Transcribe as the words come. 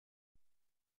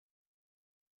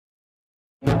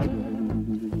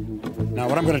Now,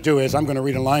 what I'm going to do is I'm going to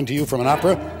read a line to you from an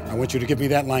opera. I want you to give me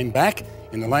that line back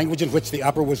in the language in which the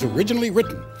opera was originally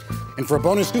written. And for a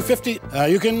bonus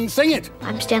 $250, you can sing it.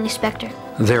 I'm Stanley Spector.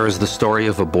 There is the story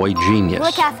of a boy genius.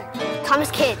 Willa Cather, Thomas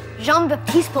Kidd,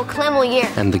 Jean-Baptiste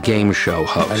Beauclerc-Molière. And the game show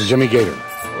host. And Jimmy Gator.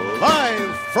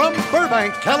 Live from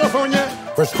Burbank, California.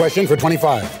 First question for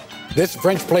 25. This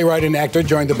French playwright and actor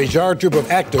joined the Bijard troupe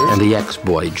of actors. And the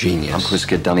ex-boy genius. I'm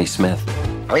Quiska Dunny Smith.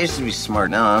 I used to be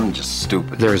smart, now I'm just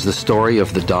stupid. There is the story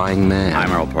of the dying man.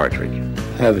 I'm Earl Partridge.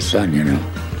 I have a son, you know.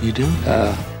 You do?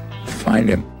 Find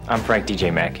him. I'm Frank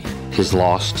DJ Mackey. His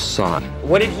lost son.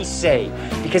 What did he say?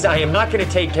 Because I am not going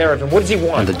to take care of him. What does he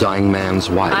want? And the dying man's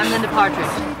wife. I'm Linda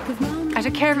Partridge. I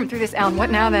took care of him through this, Alan. What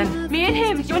now, then? Me and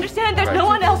him. You understand? There's no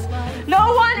one else.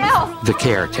 No one else. The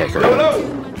caretaker.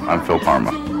 I'm Phil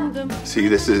Parma. See,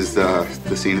 this is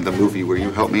the scene of the movie where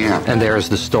you helped me out. And there is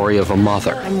the story of a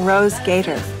mother. I'm Rose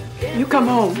Gator. You come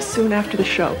home soon after the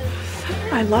show.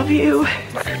 I love you.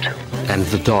 And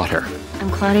the daughter.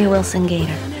 I'm Claudia Wilson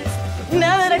Gator.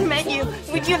 Now that I've met you,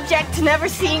 would you object to never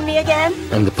seeing me again?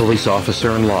 And the police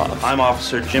officer in love. I'm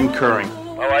Officer Jim Curring.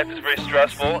 My life is very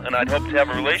stressful, and I'd hope to have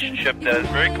a relationship that is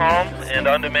very calm and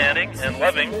undemanding and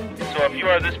loving. So if you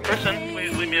are this person,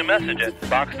 please leave me a message at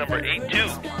box number 82.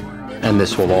 And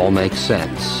this will all make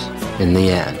sense in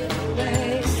the end.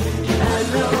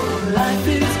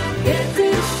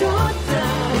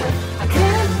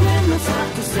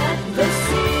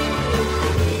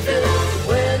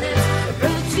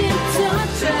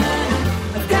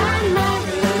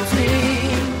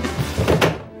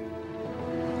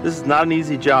 This is not an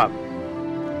easy job.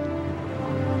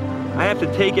 I have to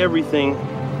take everything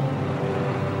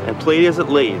and play it as it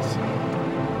lays.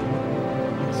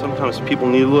 Sometimes people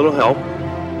need a little help.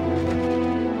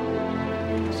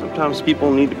 Sometimes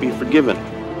people need to be forgiven.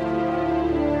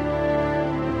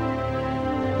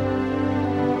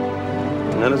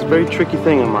 And that is a very tricky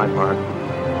thing on my part,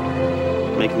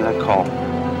 making that call.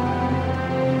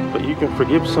 But you can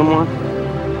forgive someone?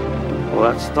 Well,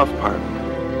 that's the tough part.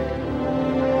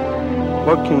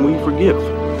 What can we forgive?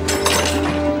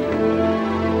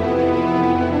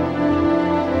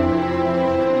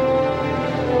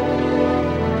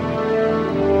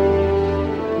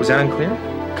 Was that unclear?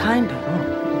 Kinda.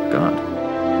 Oh, God.